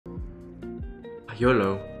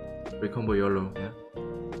YOLO. Recombo YOLO, yeah.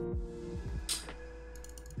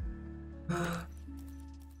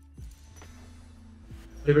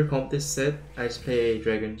 Favorite comp this set? I just play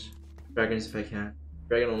dragons. Dragons if I can.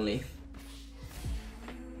 Dragon only.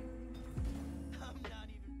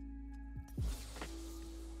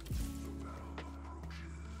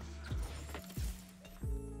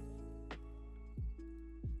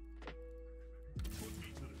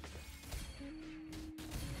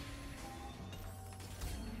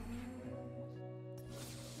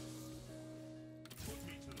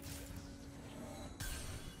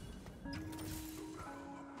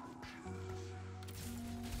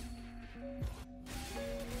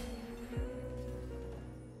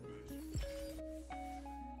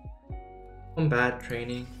 Combat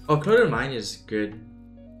training. Oh, Clouded Mine is good.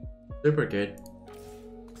 Super good.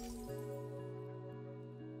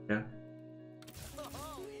 Yeah.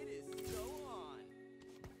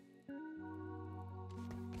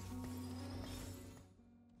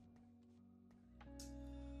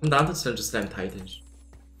 I'm down to still just slam Titans.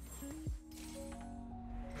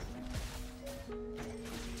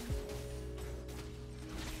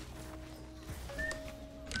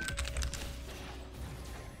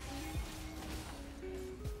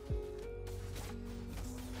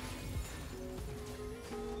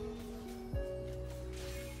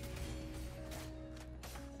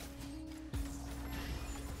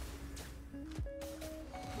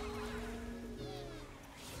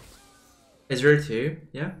 Is there two?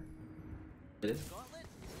 Yeah. Get it.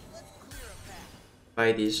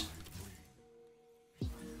 Buy these. So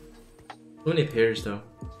many pairs though.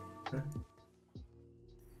 Huh?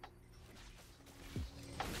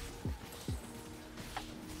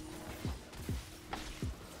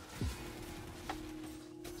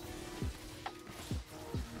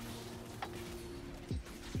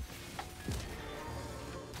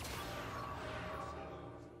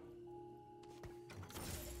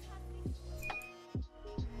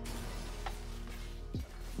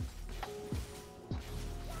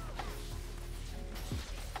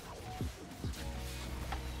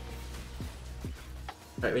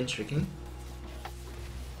 Right wing tricking.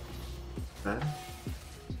 Bad.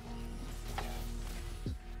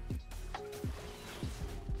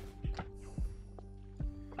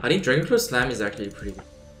 I think Dragonclaw Slam is actually pretty good.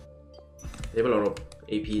 They have a lot of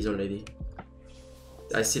APs already.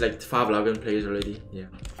 I see like 5 Lagan players already. Yeah.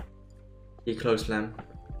 Declaw Slam.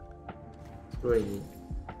 Really.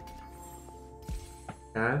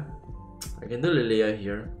 Yeah. I can do Lilia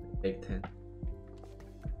here. Make 10.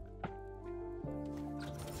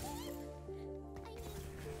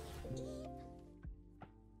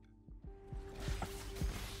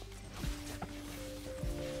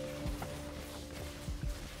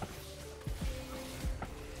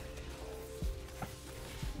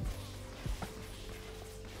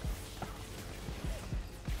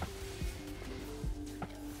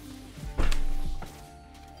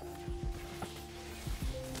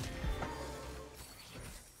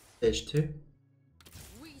 Stage 2.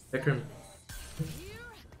 Backroom.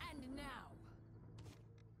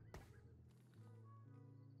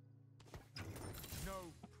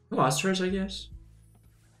 No Astros, I guess.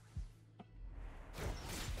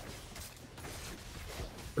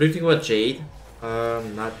 What do you think about Jade?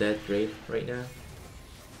 Not that great right now.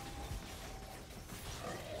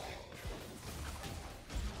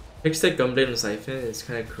 Fix that Gunblade and Siphon, it's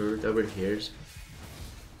kinda curved over here.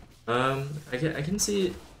 I can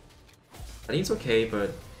see. I think it's okay, but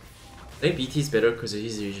I think BT is better because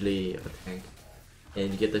he's usually a tank,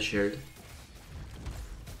 and you get the shared.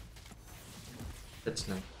 That's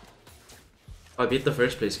nice. Oh, I beat the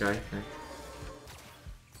first place guy. Okay.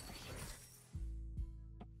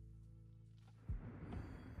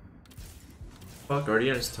 Oh,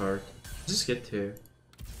 Guardian start. Just get 2.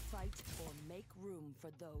 Fight or make room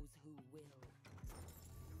for those who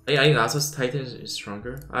will. I think Nasa's Titan is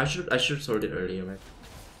stronger. I should sort it earlier, man.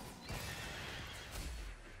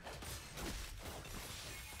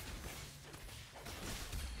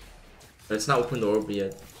 But it's not open the orb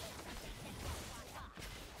yet.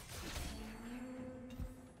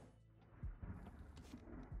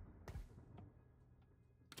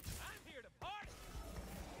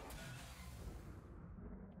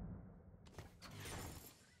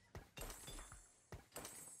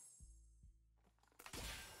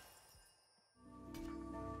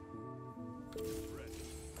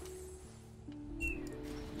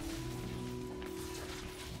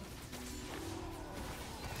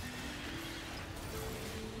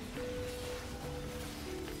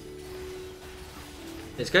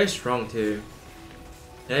 This guy's strong too.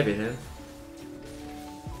 Can I beat him?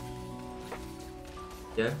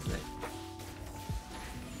 Yeah? Nice.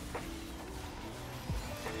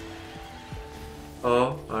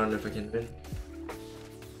 Oh, I don't know if I can win.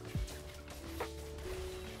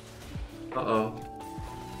 Uh-oh.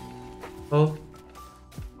 Oh.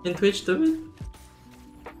 Can Twitch do it?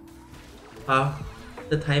 Ah,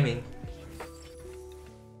 the timing.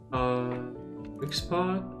 Quick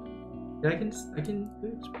spot. Yeah, I can do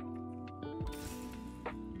it.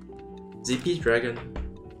 ZP Dragon.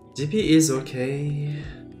 ZP is okay.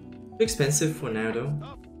 Too expensive for now though.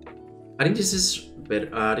 I think this is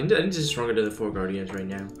better. I think this is stronger than the 4 Guardians right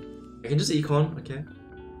now. I can just econ, okay.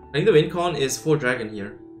 I think the win con is 4 Dragon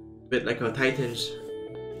here. With like a Titans,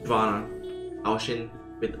 Ivana, Alshin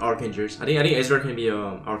with Archangers. I think Ezra can be a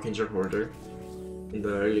Archanger Hoarder in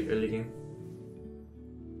the early game.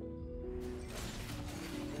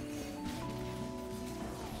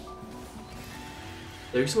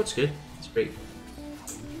 The spot's good. It's great.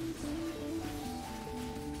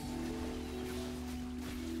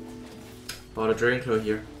 Oh, the Dragon Claw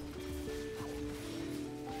here.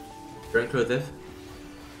 Dragon Claw Diff.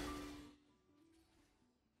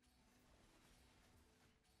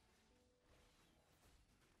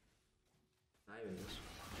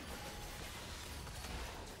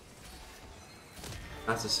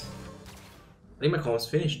 That's this. I think my call is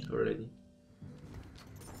finished already.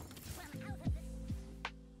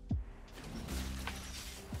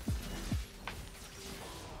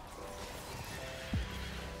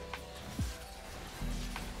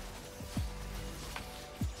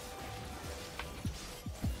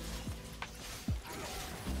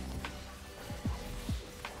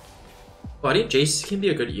 Oh, I think Jace can be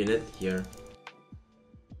a good unit here.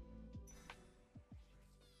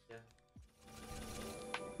 Yeah.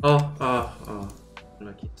 Oh.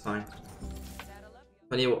 Lucky, it's fine.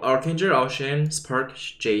 Funny, Archanger, Alshan, Spark,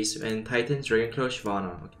 Jace, and Titan, Dragonclaw,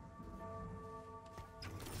 Shyvana. Okay.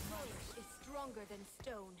 is stronger than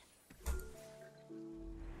stone.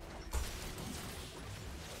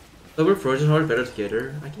 So we're Frozen Heart better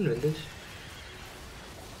together. I can win this.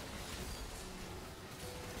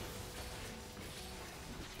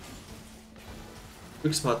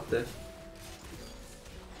 Quick spot death.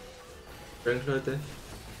 Dragonclaw death.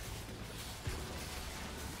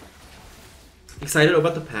 Excited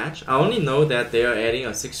about the patch. I only know that they are adding a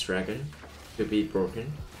 6th dragon to be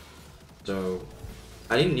broken. So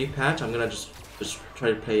I think new patch I'm gonna just try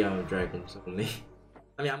to play dragons only.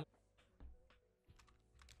 I mean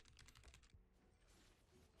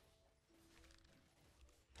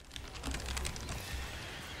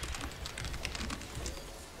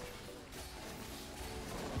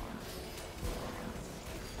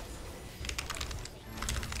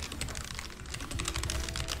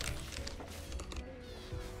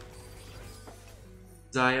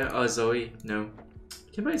Zaya, Zoe, no.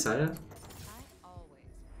 Can buy Zaya. I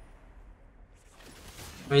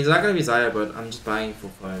mean, it's not gonna be Zaya, but I'm just buying for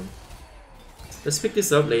fun. Let's pick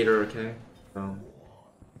this up later, okay?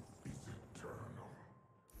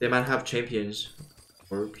 They might have champions.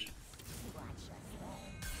 Orbs.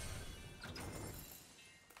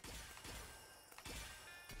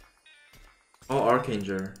 Oh,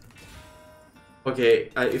 Archanger.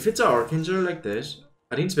 Okay, if it's an Archanger like this,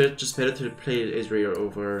 I think it's better to play Israel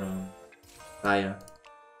over Zaya.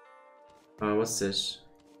 What's this?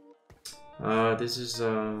 This is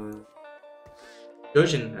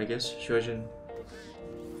Shojin, I guess. Shojin.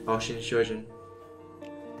 Alshin Shojin.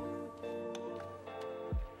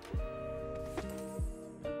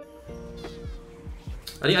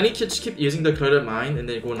 I need to just keep using the Clouded Mine and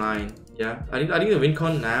then go 9. Yeah. I think the win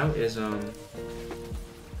con now is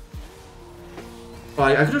Oh,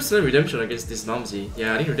 I could have started Redemption against this Nomzi.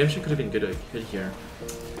 Yeah, I think Redemption could have been good here.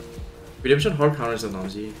 Redemption hard counters on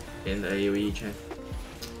Nomzi in the AoE check.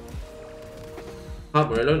 Pop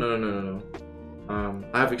Morello? No.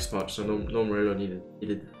 I have X spot, so no Morello needed.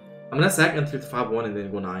 I'm gonna sack until 5-1 and then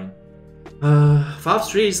go 9.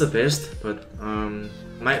 5-3 is the best, but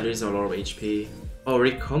might lose a lot of HP. Oh,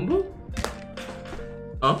 Recombo?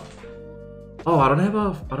 Oh? Oh, I don't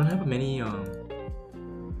have many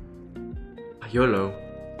YOLO.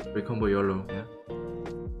 Recombo YOLO, yeah.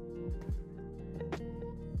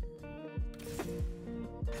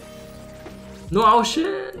 No, oh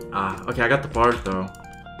shit! Ah, okay, I got the Bard though.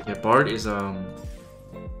 Yeah, Bard is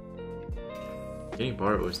getting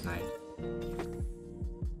Bard was nice.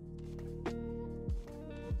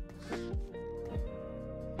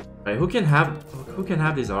 Right, who can have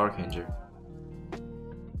this Archanger?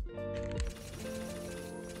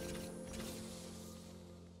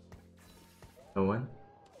 No one?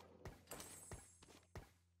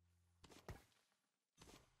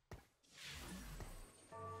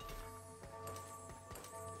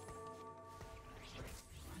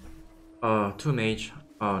 Oh, 2 mage.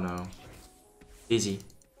 Oh no. Easy.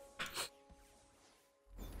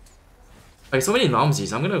 Like so many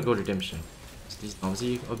Nomsies, I'm gonna go Redemption. These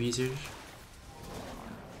Nomsy abusers.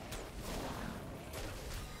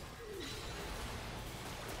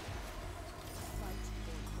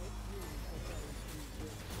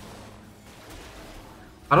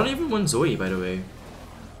 I don't even want Zoe, by the way.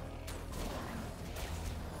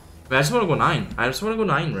 I just wanna go 9. I just wanna go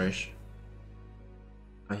 9 rush.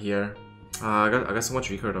 Here. I got so much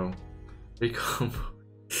recur though. Recombo.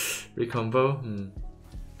 Recombo?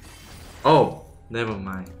 Oh, never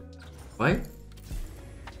mind. What?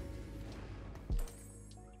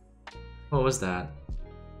 What was that?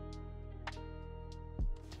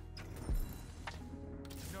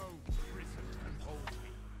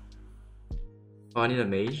 Oh, I need a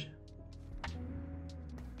mage.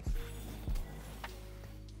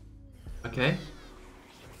 Okay.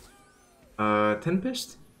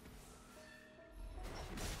 Tempest?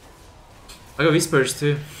 I got Whispers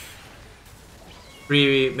too.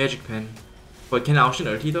 Free magic pen. But can Austin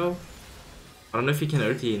ulti though? I don't know if he can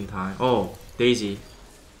ulti in time. Oh, Daisy.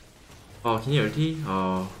 Oh, can you ulti?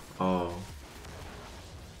 Oh.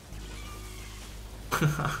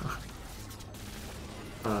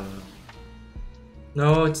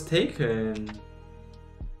 No, it's taken.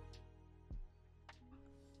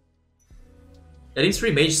 Yeah, these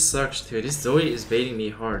 3 mage sucks too. This Zoe is baiting me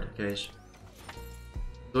hard, guys.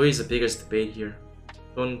 Zoe is the biggest bait here.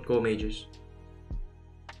 Don't go mages.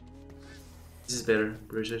 This is better.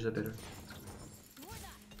 Bruisers are better.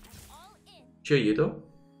 Sure, you though?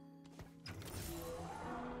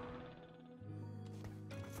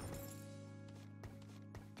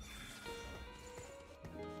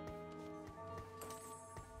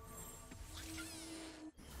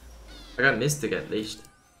 I got Mystic at least.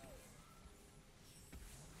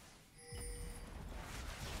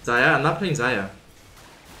 Zaya? I'm not playing Zaya.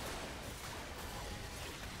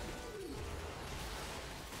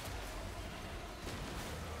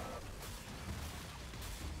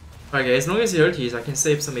 Okay, as long as he ultis, I can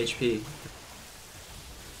save some HP.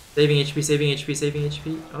 Saving HP, saving HP, saving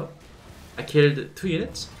HP. Oh, I killed 2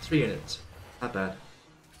 units? 3 units. Not bad.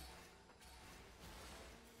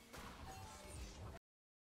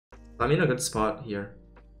 I'm in a good spot here.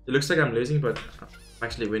 It looks like I'm losing, but I'm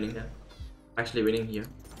actually winning. Yeah, actually winning here.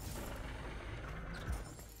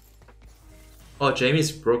 Oh,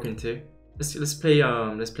 Jamie's broken too. Let's play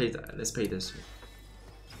this.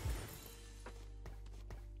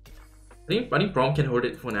 I think Braum can hold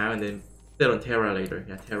it for now and then set on Terra later.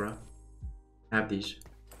 Yeah, Terra. I have these.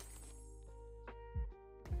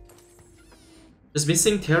 Just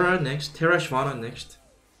missing Terra next. Terra Shvana next.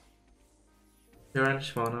 Terra and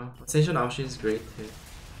Shvana. Ascension Aushin is great too.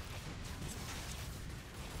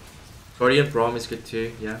 Guardian Braum is good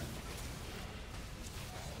too, yeah.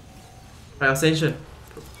 Right, Ascension.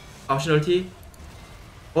 Aushin ulti.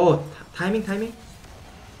 Oh, timing.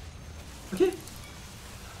 Okay.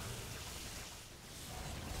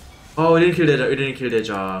 Oh, we didn't kill the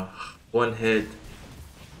jaw. 1 hit.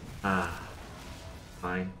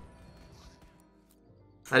 Fine.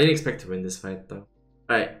 I didn't expect to win this fight though.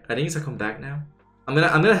 Alright, I think it's a comeback now. I'm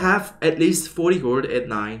gonna have at least 40 gold at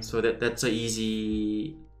 9, so that's a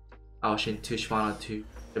easy Aushin to Shvana to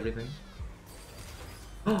everything.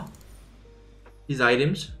 Oh, these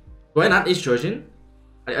items. Do I not Ace Trojan?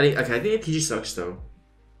 Okay, I think TG sucks though.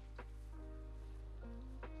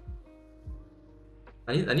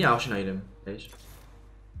 I need Aushin item, guys.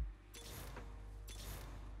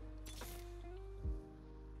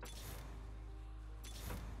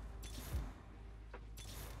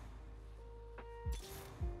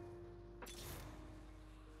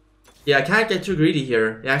 Yeah, I can't get too greedy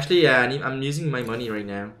here. Actually, yeah, I'm using my money right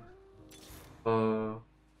now.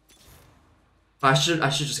 I should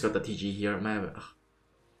just got the TG here. Man.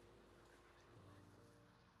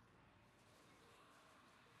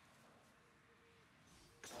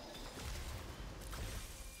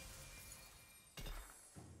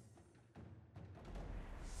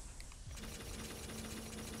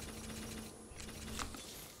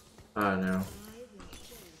 Oh no.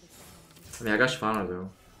 I mean, I got Shvana though.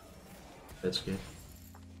 That's good.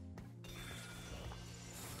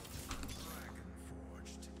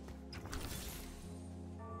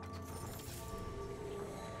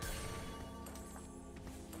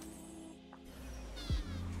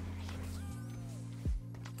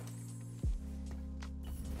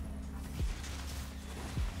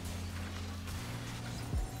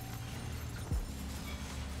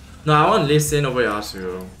 No, I want listen over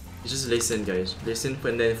Yasuo. Just listen, guys. Listen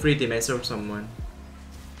and then free Dementor from someone.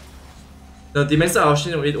 No, Dementor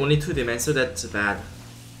Aushin with only 2 Dementor, that's bad.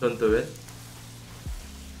 Don't do it.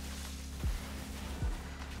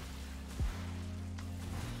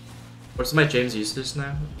 What's my James useless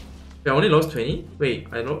now? Wait, I only lost 20? Wait,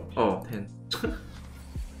 I lost. Oh, 10.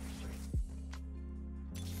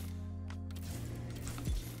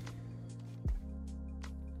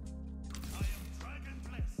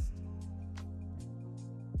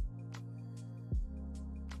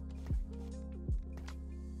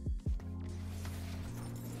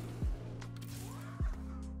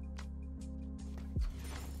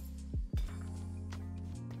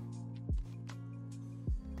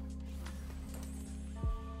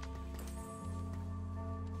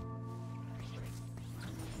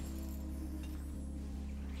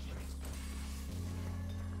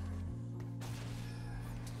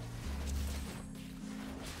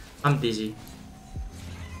 I'm dizzy.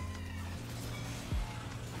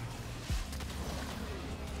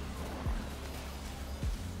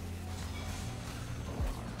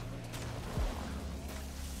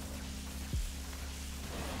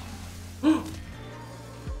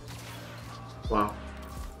 Wow.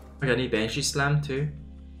 Okay, I need Banshee Slam too.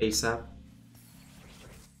 ASAP.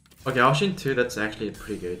 Okay, option 2, that's actually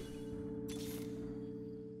pretty good.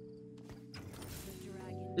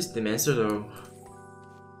 This Demancer though.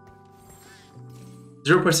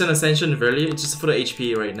 0% Ascension value, it's just for the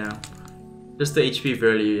HP right now. Just the HP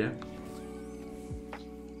value, yeah.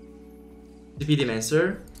 TP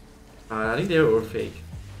Demancer. I think they're all fake.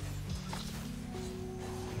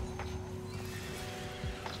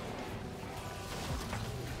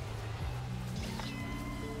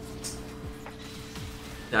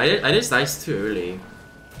 Yeah, I just diced too early.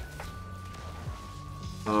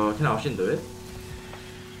 Can I option do it?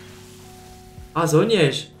 Ah,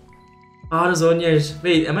 Zoniage! Ah, the Zoniage!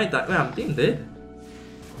 Wait, am I wait, I'm being dead?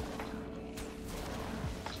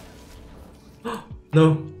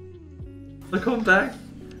 No! I come back!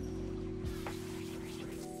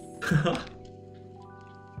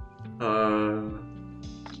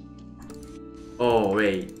 Oh,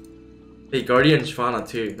 wait. Hey, Guardian Shyvana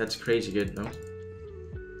too. That's crazy good, no?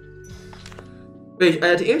 Wait,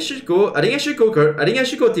 I think I should go. I think I should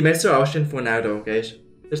go Demancer option for now, though, guys.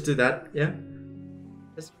 Let's do that, yeah.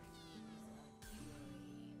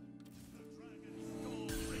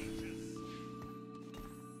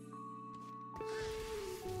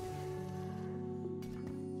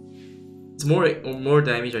 It's more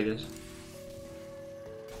damage, I guess.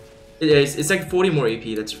 It's like 40 more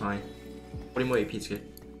AP. That's fine. 40 more AP is good.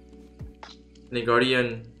 And then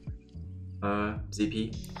Guardian,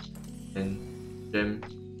 ZP, and Gem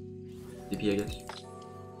ZP, I guess.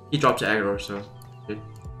 He drops aggro, so good.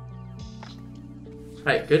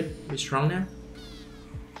 Alright, good. We're strong now.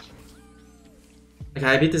 Okay,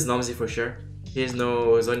 I beat this Nomsy for sure. He has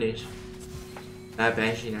no Zoniage. I have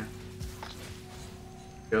Banshee now.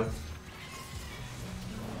 Go.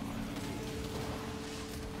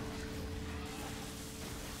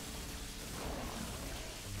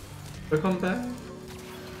 Welcome back.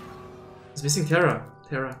 It's missing Terra.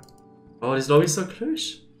 Oh, this lobby is so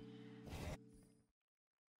close.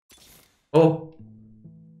 Oh,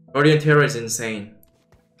 Guardian Terra is insane.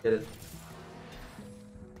 Get it?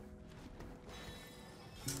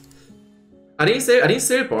 I didn't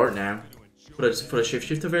say Bard now for the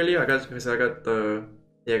shifter value. I got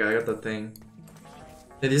the thing.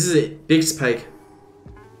 Yeah, this is a big spike,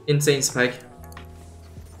 insane spike.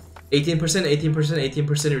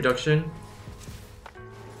 18% reduction,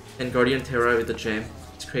 and Guardian Terra with the gem.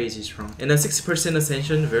 It's crazy strong. And then 60%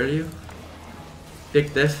 Ascension value.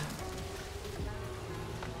 Big def.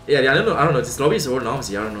 Yeah, I don't know. This lobby is all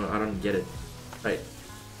Nomsy. I don't get it. Right.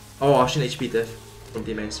 Oh, option HP def from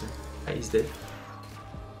Demancer. Right, he's dead.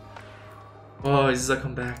 Oh, this is a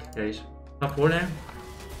comeback, guys. Top 4 now?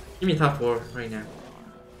 Give me top 4 right now.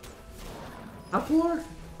 Top 4?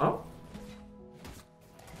 Oh.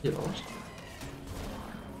 He lost.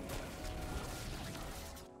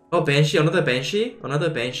 Oh, Banshee, another Banshee? Another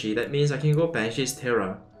Banshee. That means I can go Banshee's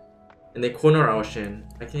Terra. And then corner Ocean.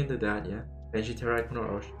 I can do that, yeah. Banshee Terra, corner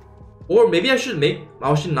Ocean. Or maybe I should make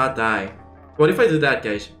Ocean not die. What if I do that,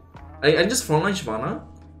 guys? I just frontline Shyvana.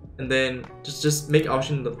 And then just make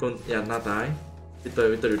Ocean not die. With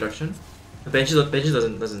the reduction. Banshee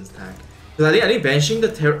doesn't attack. Because I think banishing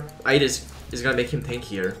the Terra is gonna make him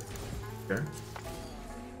tankier. Sure.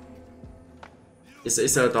 It's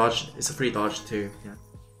a dodge. It's a free dodge too. Yeah.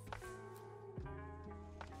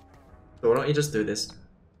 So why don't you just do this?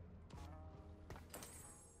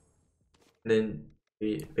 And then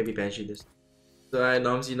maybe Banshee this. So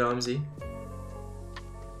Nomsy.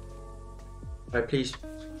 Alright, please.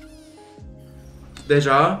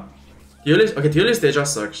 Deja. Duelist Deja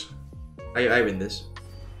sucks. I win this.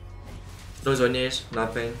 No Zoniage,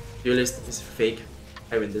 nothing. Duelist is fake.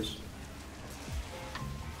 I win this.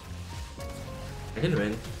 I can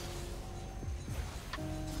win.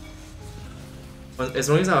 As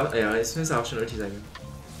long as I option OTs, I win.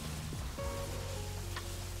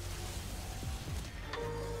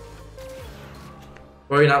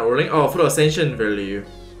 Why are you not rolling? Oh, for the ascension value.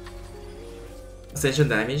 Ascension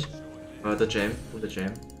damage. The gem. With the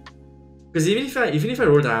gem. Because even if I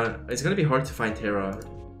roll down, it's gonna be hard to find Terra.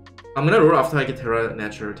 I'm gonna roll after I get Terra,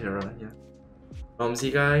 natural Terra. Yeah.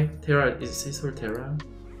 Z guy. Terra is his for Terra.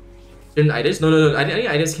 Didn't Idas? No. I think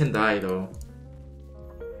Idas can die though.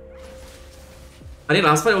 I think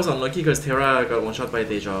last fight was unlucky because Terra got one shot by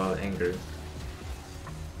Deja Anger.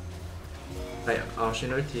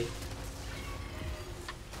 Option OT.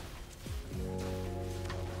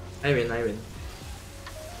 I win.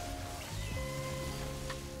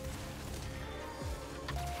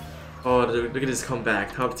 Oh, look at this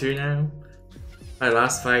comeback. Top 2 now. My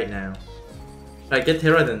last fight now. Alright, get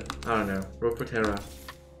Terra then. I don't know. Roll for Terra.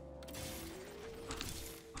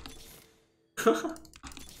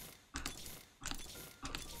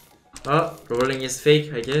 Oh, rolling is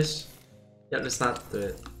fake, I guess. Yeah, let's not do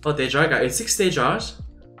it. Oh, Deja guy. It's 6 Dejas?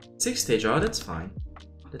 6 Deja, that's fine.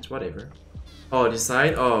 That's whatever. Oh, this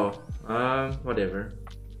side? Oh, whatever.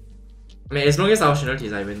 I mean, as long as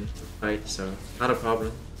optionalities, I win the fight, so not a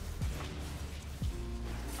problem.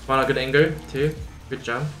 Found a good angle, too. Good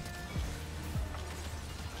jump.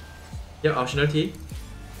 Yep, optionality.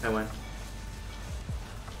 I won.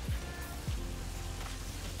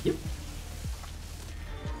 Yep.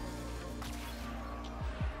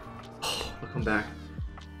 Oh, I'll come back.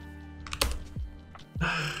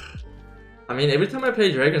 I mean, every time I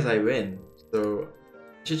play dragons, I win. So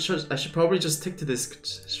I should probably just stick to this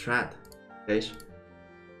strat, guys.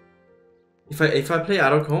 If I play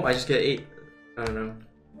auto comb, I just get 8